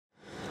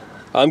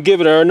I'm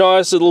giving her a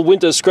nice little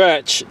winter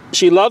scratch.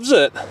 She loves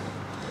it.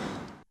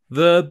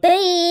 The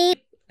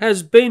beep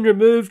has been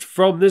removed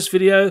from this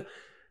video,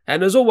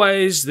 and as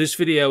always, this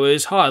video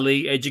is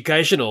highly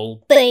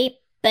educational. Beep,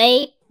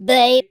 beep,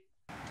 beep.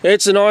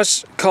 It's a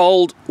nice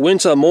cold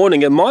winter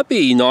morning. It might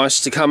be nice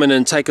to come in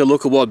and take a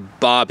look at what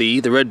Barbie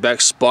the Redback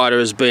spider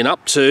has been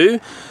up to.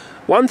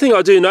 One thing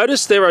I do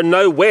notice, there are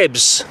no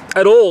webs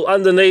at all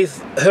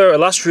underneath her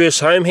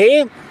illustrious home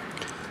here.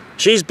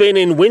 She's been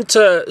in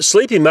winter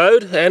sleepy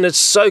mode, and it's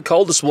so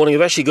cold this morning.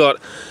 I've actually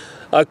got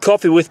a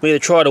coffee with me to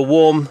try to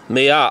warm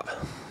me up.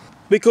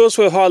 Because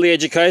we're highly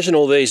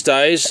educational these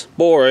days,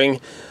 boring,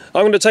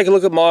 I'm going to take a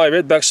look at my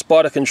redback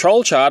spider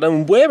control chart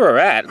and where we're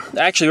at.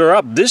 Actually, we're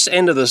up this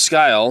end of the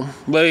scale.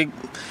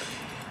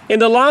 In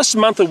the last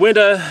month of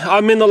winter,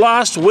 I'm in the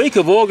last week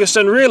of August,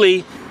 and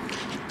really,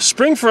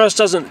 spring for us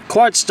doesn't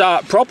quite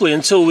start properly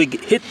until we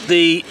hit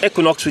the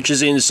equinox, which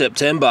is in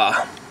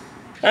September.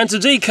 And to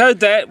decode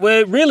that,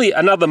 we're really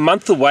another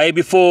month away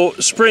before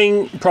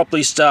spring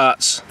properly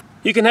starts.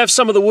 You can have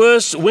some of the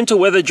worst winter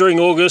weather during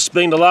August,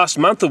 being the last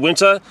month of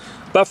winter,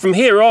 but from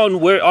here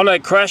on, we're on a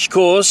crash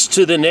course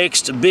to the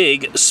next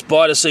big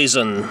spider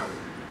season.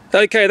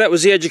 Okay, that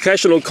was the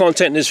educational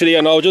content in this video,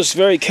 and I'll just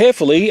very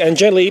carefully and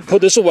gently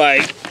put this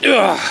away.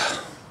 Ugh.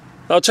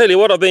 I'll tell you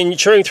what, I've been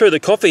chewing through the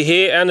coffee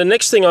here, and the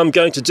next thing I'm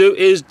going to do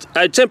is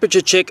a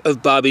temperature check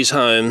of Barbie's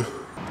home.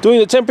 Doing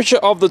the temperature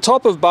of the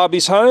top of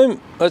Barbie's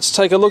home, let's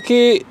take a look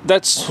here.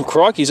 That's,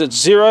 crikey, it's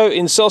 0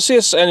 in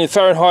Celsius, and in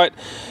Fahrenheit,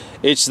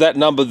 it's that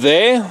number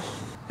there.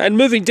 And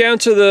moving down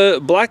to the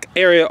black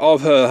area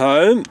of her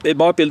home, it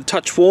might be a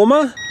touch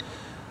warmer.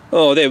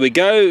 Oh, there we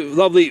go,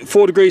 lovely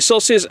 4 degrees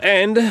Celsius,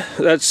 and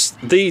that's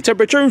the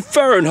temperature in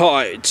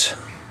Fahrenheit.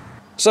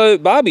 So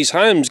Barbie's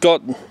home's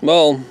got,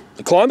 well,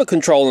 climate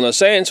control in a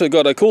sense. We've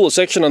got a cooler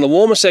section and a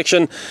warmer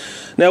section.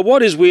 Now,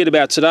 what is weird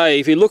about today,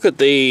 if you look at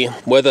the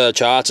weather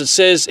charts, it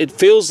says it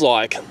feels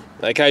like,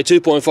 okay,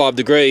 2.5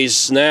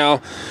 degrees.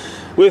 Now,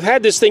 we've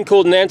had this thing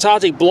called an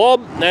Antarctic blob,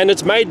 and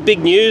it's made big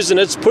news, and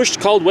it's pushed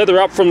cold weather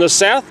up from the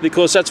south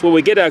because that's where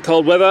we get our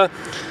cold weather.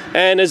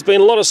 And there's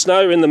been a lot of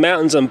snow in the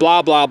mountains and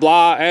blah, blah,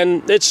 blah.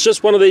 And it's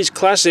just one of these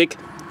classic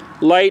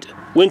late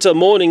winter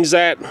mornings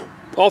that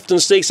often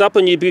sneaks up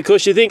on you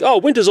because you think, oh,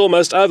 winter's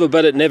almost over,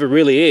 but it never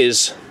really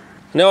is.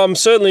 Now, I'm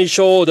certainly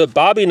sure that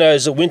Barbie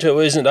knows that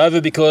winter isn't over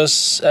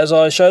because, as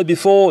I showed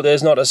before,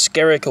 there's not a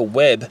spherical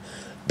web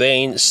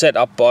being set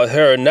up by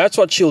her, and that's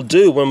what she'll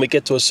do when we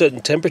get to a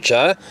certain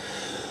temperature.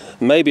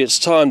 Maybe it's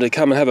time to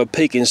come and have a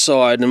peek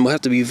inside, and we'll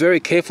have to be very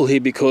careful here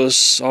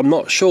because I'm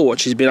not sure what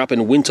she's been up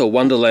in winter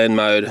wonderland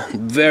mode.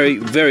 Very,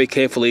 very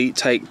carefully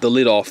take the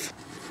lid off.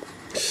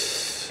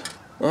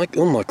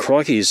 Oh my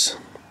crikeys.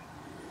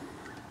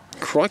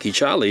 Crikey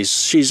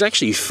Charlies, she's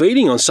actually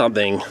feeding on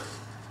something.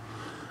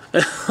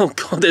 Oh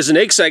god, there's an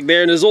egg sac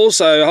there, and there's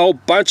also a whole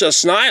bunch of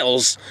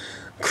snails.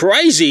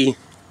 Crazy.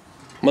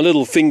 My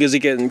little fingers are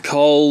getting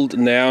cold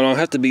now, and I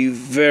have to be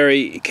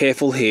very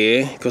careful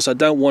here because I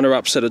don't want to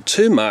upset her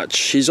too much.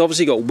 She's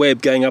obviously got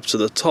web going up to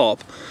the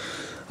top.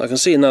 I can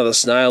see another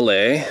snail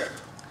there.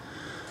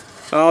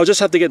 I'll just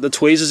have to get the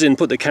tweezers in,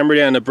 put the camera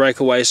down to break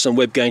away some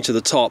web going to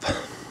the top.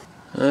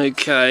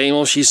 Okay,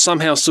 well, she's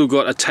somehow still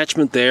got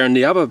attachment there, and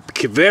the other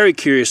very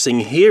curious thing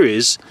here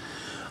is,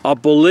 I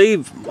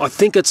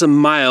think it's a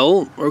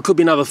male, or it could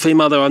be another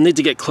female, though I need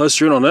to get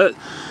closer in on it.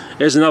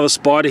 There's another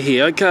spider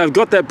here. Okay, I've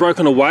got that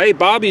broken away.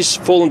 Barbie's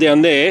fallen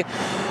down there.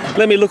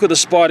 Let me look at the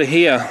spider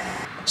here.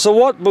 So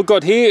what we've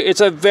got here,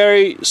 it's a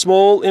very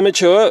small,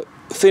 immature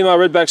female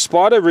redback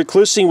spider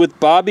reclusing with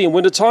Barbie in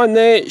wintertime.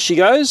 There she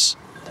goes.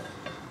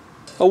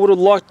 I would have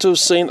liked to have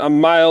seen a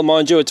male.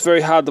 Mind you, it's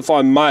very hard to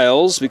find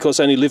males because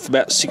they only live for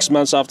about 6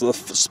 months after the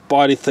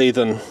spider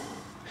thieving.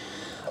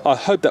 I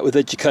hope that was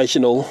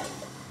educational.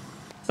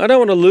 I don't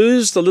want to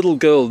lose the little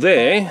girl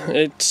there.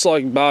 It's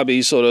like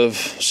Barbie's sort of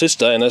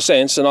sister in a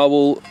sense, and I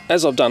will,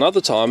 as I've done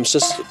other times,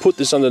 just put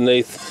this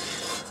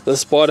underneath the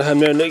spider home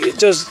there, and it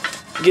just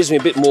gives me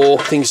a bit more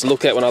things to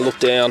look at when I look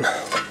down.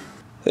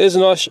 There's a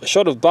nice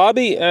shot of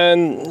Barbie,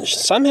 and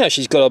somehow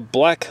she's got a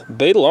black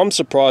beetle. I'm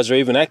surprised they're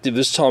even active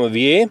this time of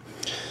year.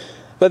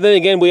 But then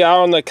again, we are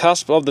on the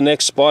cusp of the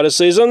next spider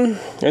season,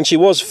 and she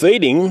was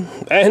feeding,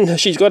 and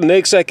she's got an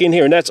egg sac in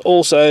here, and that's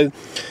also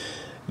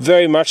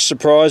very much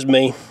surprised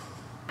me.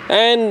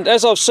 And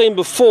as I've seen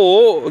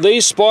before,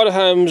 these spider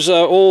homes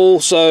are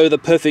also the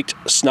perfect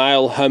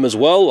snail home as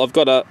well. I've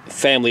got a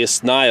family of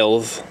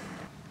snails.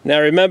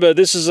 Now remember,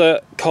 this is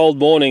a cold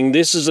morning.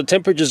 This is a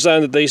temperature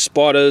zone that these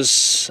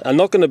spiders are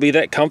not going to be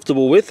that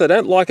comfortable with. They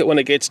don't like it when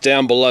it gets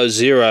down below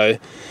 0.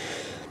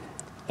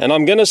 And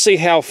I'm going to see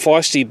how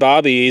feisty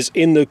Barbie is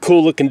in the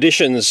cooler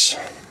conditions.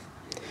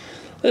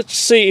 Let's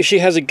see if she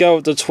has a go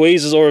at the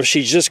tweezers or if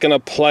she's just going to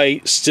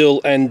play still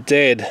and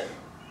dead.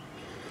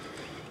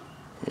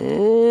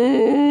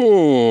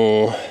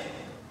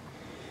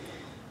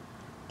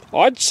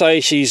 I'd say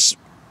she's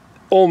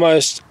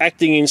almost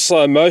acting in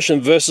slow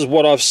motion versus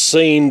what I've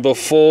seen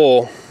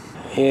before.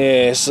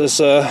 Yes, it's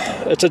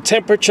a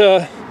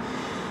temperature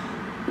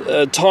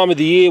time of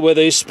the year where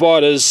these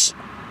spiders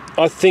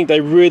I think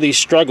they really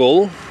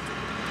struggle.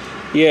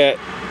 Yeah,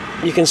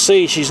 you can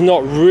see she's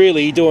not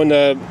really doing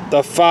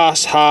the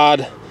fast,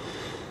 hard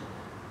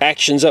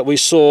actions that we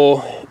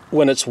saw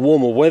when it's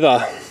warmer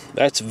weather.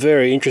 That's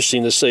very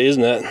interesting to see,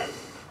 isn't it?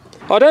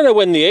 I don't know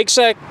when the egg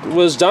sac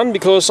was done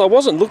because I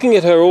wasn't looking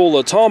at her all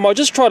the time. I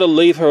just try to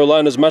leave her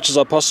alone as much as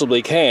I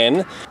possibly can.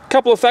 A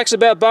couple of facts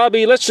about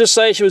Barbie. Let's just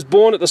say she was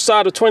born at the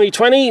start of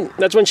 2020.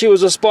 That's when she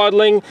was a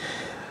spiderling.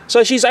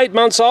 So she's 8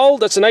 months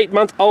old. That's an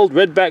 8-month-old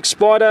redback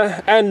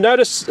spider. And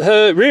notice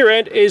her rear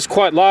end is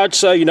quite large,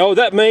 so you know what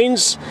that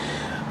means.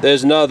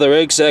 There's another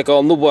egg sac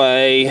on the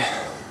way.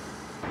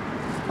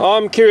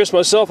 I'm curious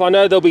myself. I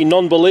know there'll be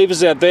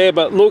non-believers out there,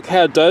 but look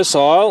how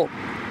docile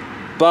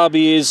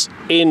Barbie is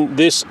in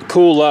this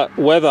cooler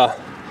weather.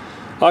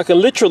 I can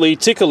literally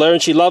tickle her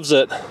and she loves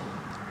it.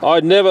 I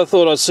never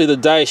thought I'd see the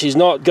day. She's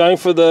not going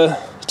for the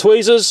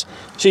tweezers.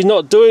 She's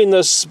not doing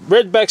this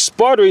redback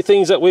spidery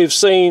things that we've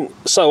seen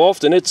so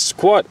often. It's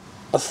quite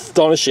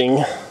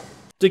astonishing.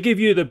 To give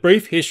you the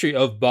brief history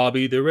of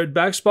Barbie the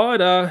Redback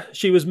spider,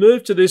 she was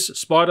moved to this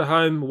spider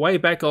home way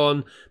back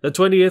on the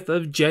 20th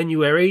of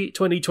January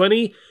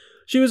 2020.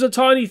 She was a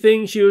tiny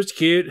thing, she was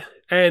cute,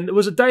 and it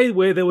was a day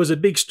where there was a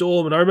big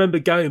storm, and I remember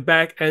going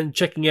back and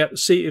checking out to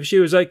see if she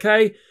was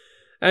okay,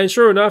 and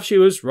sure enough, she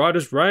was right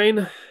as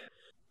rain.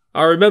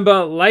 I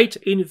remember late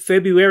in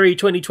February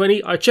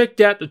 2020, I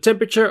checked out the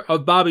temperature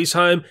of Barbie's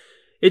home.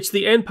 It's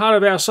the end part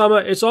of our summer,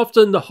 it's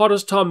often the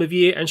hottest time of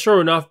year, and sure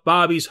enough,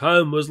 Barbie's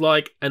home was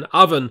like an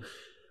oven.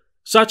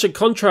 Such a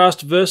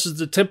contrast versus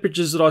the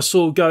temperatures that I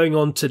saw going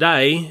on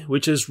today,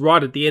 which is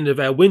right at the end of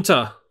our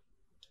winter.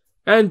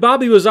 And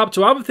Barbie was up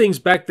to other things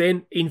back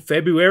then in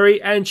February,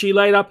 and she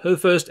laid up her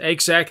first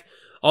egg sac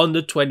on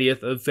the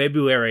 20th of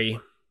February.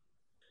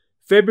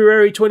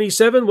 February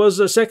 27 was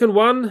the second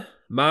one,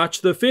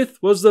 March the 5th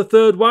was the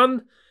third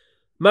one,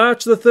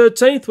 March the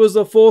 13th was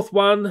the fourth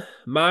one,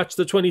 March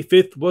the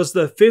 25th was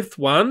the fifth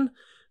one.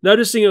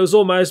 Noticing it was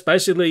almost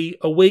basically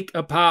a week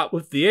apart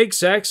with the egg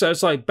sac, so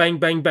it's like bang,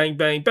 bang, bang,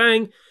 bang,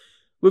 bang.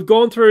 We've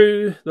gone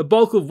through the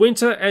bulk of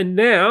winter, and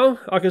now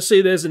I can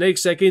see there's an egg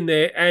sac in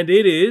there, and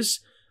it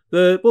is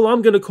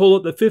I'm going to call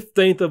it the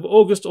 15th of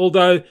August,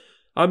 although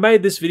I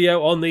made this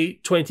video on the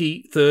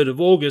 23rd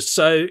of August,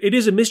 so it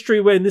is a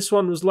mystery when this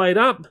one was laid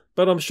up,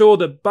 but I'm sure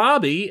that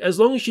Barbie, as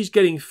long as she's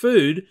getting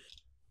food,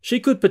 she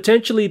could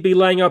potentially be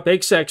laying up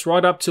egg sacs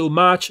right up till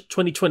March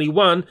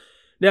 2021.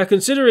 Now,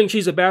 considering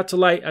she's about to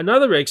lay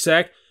another egg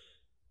sac,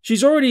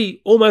 she's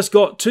already almost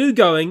got 2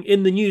 going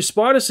in the new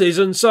spider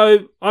season,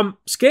 so I'm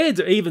scared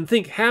to even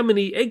think how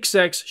many egg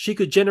sacs she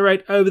could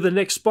generate over the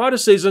next spider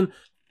season,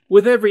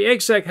 with every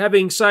egg sac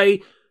having,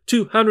 say,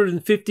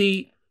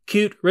 250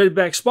 cute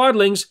redback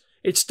spiderlings.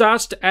 It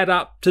starts to add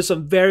up to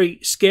some very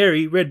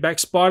scary redback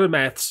spider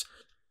maths.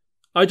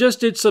 I just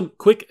did some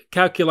quick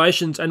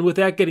calculations, and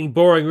without getting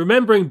boring,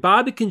 remembering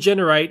Barbie can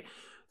generate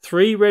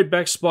 3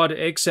 redback spider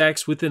egg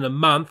sacs within a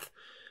month.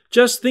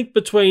 Just think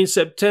between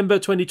September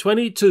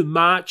 2020 to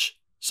March,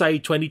 say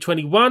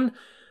 2021,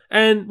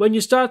 and when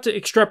you start to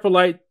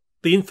extrapolate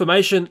the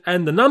information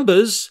and the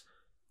numbers,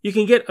 you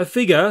can get a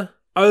figure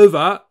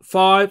over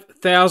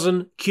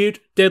 5,000 cute,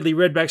 deadly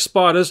redback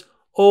spiders,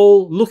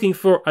 all looking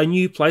for a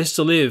new place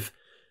to live.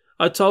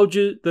 I told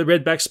you the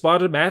redback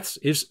spider maths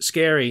is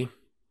scary.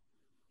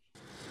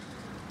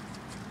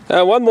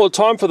 One more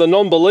time for the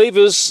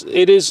non-believers,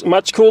 it is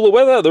much cooler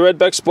weather. The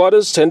redback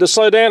spiders tend to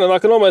slow down, and I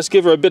can almost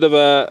give her a bit of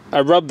a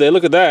rub there.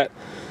 Look at that.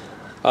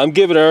 I'm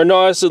giving her a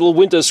nice little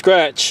winter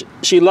scratch.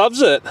 She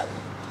loves it.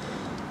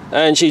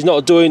 And she's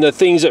not doing the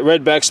things that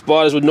redback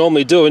spiders would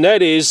normally do, and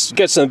that is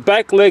get some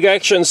back leg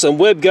action, some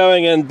web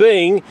going, and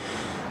being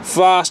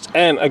fast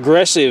and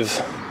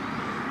aggressive.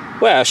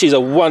 Wow, she's a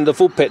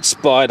wonderful pet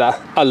spider.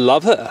 I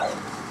love her.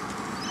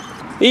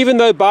 Even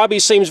though Barbie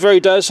seems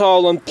very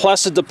docile and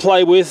placid to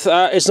play with,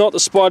 it's not the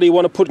spider you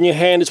want to put in your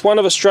hand. It's one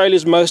of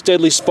Australia's most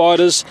deadly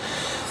spiders.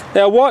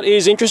 Now, what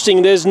is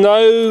interesting, there's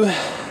no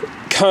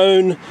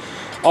cone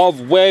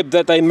of web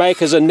that they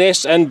make as a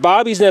nest, and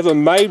Barbie's never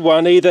made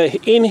one either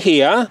in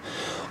here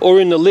or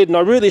in the lid, and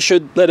I really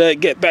should let her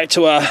get back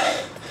to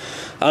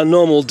a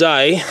normal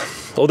day,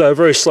 although a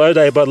very slow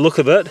day by the look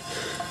of it.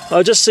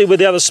 I'll just see where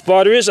the other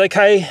spider is.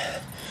 Okay,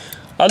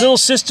 our little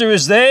sister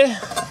is there.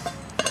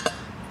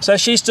 So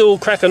she's still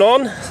cracking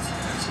on,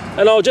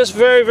 and I'll just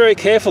very, very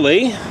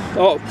carefully,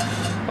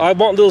 I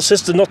want little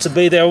sister not to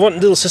be there, I want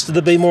little sister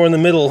to be more in the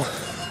middle.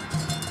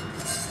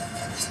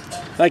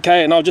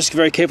 Okay, and I'll just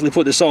very carefully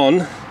put this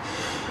on,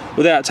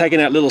 without taking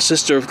out little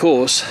sister, of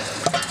course.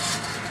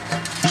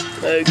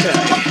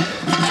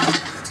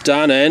 Okay,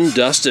 done and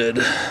dusted.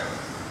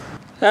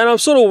 And I'm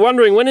sort of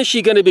wondering, when is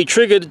she going to be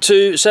triggered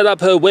to set up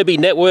her webby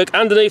network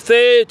underneath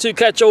there to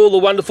catch all the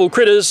wonderful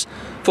critters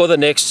for the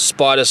next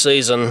spider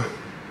season.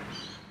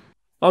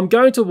 I'm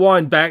going to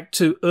wind back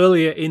to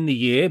earlier in the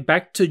year,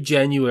 back to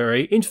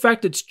January. In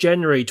fact, it's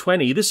January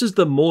 20. This is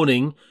the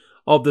morning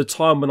of the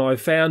time when I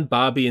found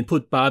Barbie and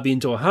put Barbie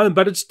into a home,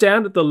 but it's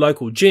down at the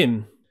local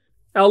gym.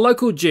 Our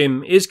local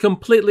gym is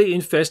completely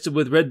infested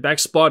with redback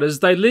spiders.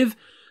 They live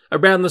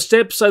around the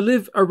steps. They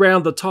live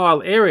around the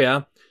tile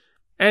area.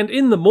 And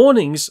in the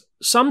mornings,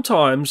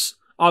 sometimes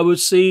I would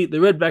see the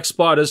redback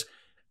spiders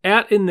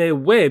out in their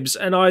webs.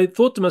 And I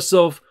thought to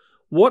myself,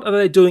 what are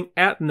they doing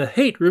out in the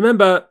heat?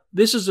 Remember,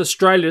 this is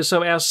Australia,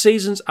 so our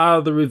seasons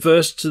are the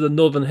reverse to the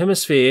Northern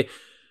Hemisphere.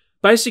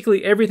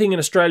 Basically, everything in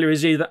Australia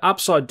is either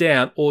upside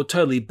down or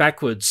totally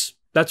backwards.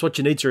 That's what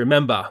you need to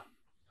remember.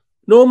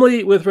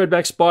 Normally, with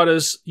redback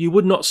spiders, you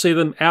would not see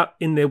them out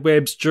in their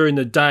webs during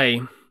the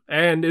day.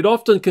 And it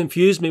often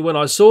confused me when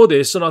I saw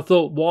this, and I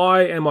thought,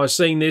 why am I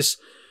seeing this?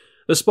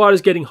 The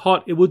spider's getting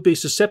hot, it would be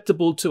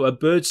susceptible to a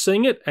bird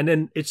seeing it, and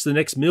then it's the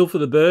next meal for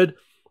the bird.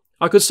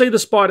 I could see the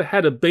spider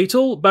had a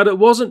beetle, but it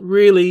wasn't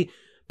really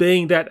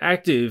being that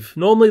active.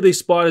 Normally, these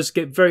spiders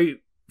get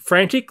very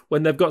frantic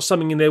when they've got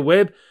something in their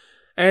web,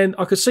 and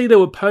I could see there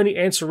were pony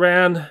ants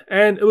around,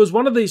 and it was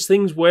one of these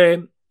things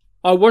where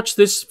I watched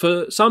this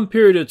for some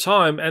period of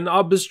time, and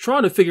I was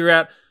trying to figure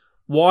out,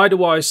 why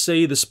do I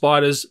see the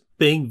spiders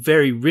being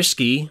very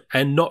risky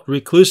and not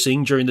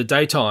reclusing during the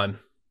daytime?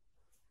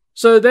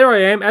 So there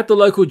I am at the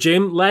local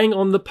gym, laying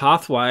on the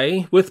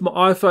pathway with my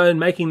iPhone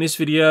making this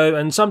video,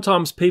 and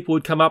sometimes people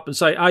would come up and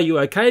say, are you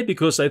okay?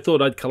 Because they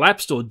thought I'd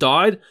collapsed or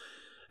died.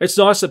 It's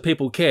nice that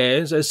people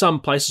care. There's some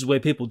places where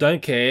people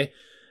don't care.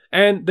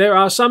 And there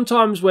are some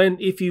times when,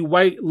 if you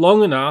wait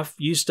long enough,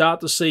 you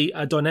start to see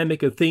a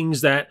dynamic of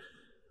things that,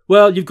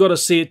 well, you've got to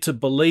see it to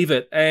believe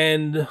it.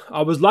 And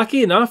I was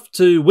lucky enough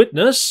to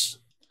witness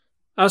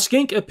a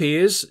skink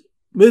appears,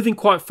 moving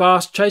quite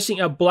fast, chasing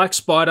a black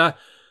spider.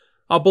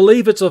 I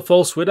believe it's a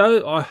false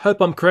widow. I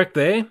hope I'm correct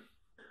there.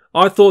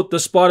 I thought the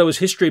spider was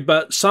history,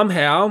 but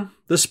somehow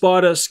the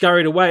spider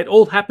scurried away. It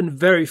all happened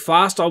very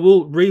fast. I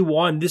will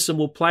rewind this and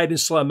we'll play it in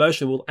slow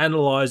motion. We'll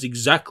analyze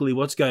exactly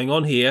what's going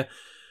on here.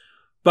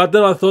 But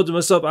then I thought to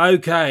myself,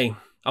 okay,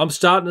 I'm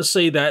starting to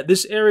see that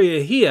this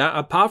area here,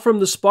 apart from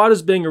the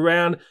spiders being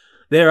around,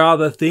 there are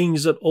the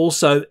things that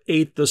also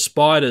eat the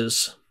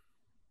spiders.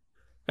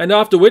 And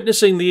after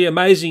witnessing the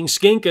amazing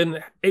skink,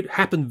 and it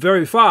happened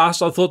very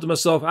fast, I thought to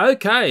myself,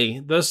 okay,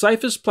 the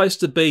safest place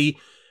to be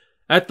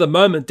at the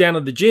moment down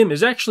at the gym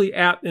is actually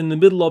out in the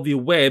middle of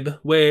your web,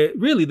 where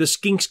really the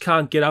skinks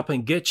can't get up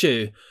and get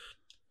you.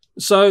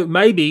 So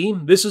maybe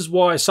this is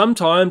why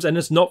sometimes, and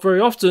it's not very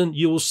often,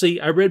 you will see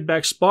a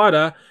redback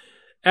spider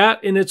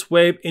out in its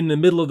web in the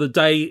middle of the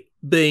day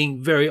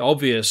being very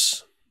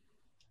obvious.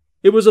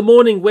 It was a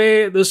morning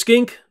where the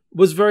skink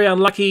was very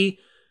unlucky.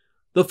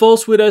 The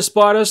false widow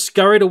spider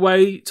scurried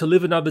away to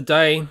live another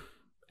day,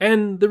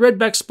 and the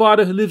redback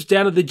spider who lives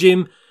down at the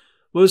gym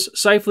was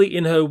safely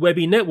in her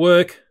webby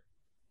network,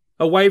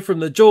 away from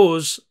the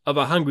jaws of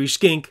a hungry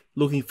skink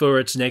looking for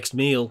its next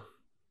meal.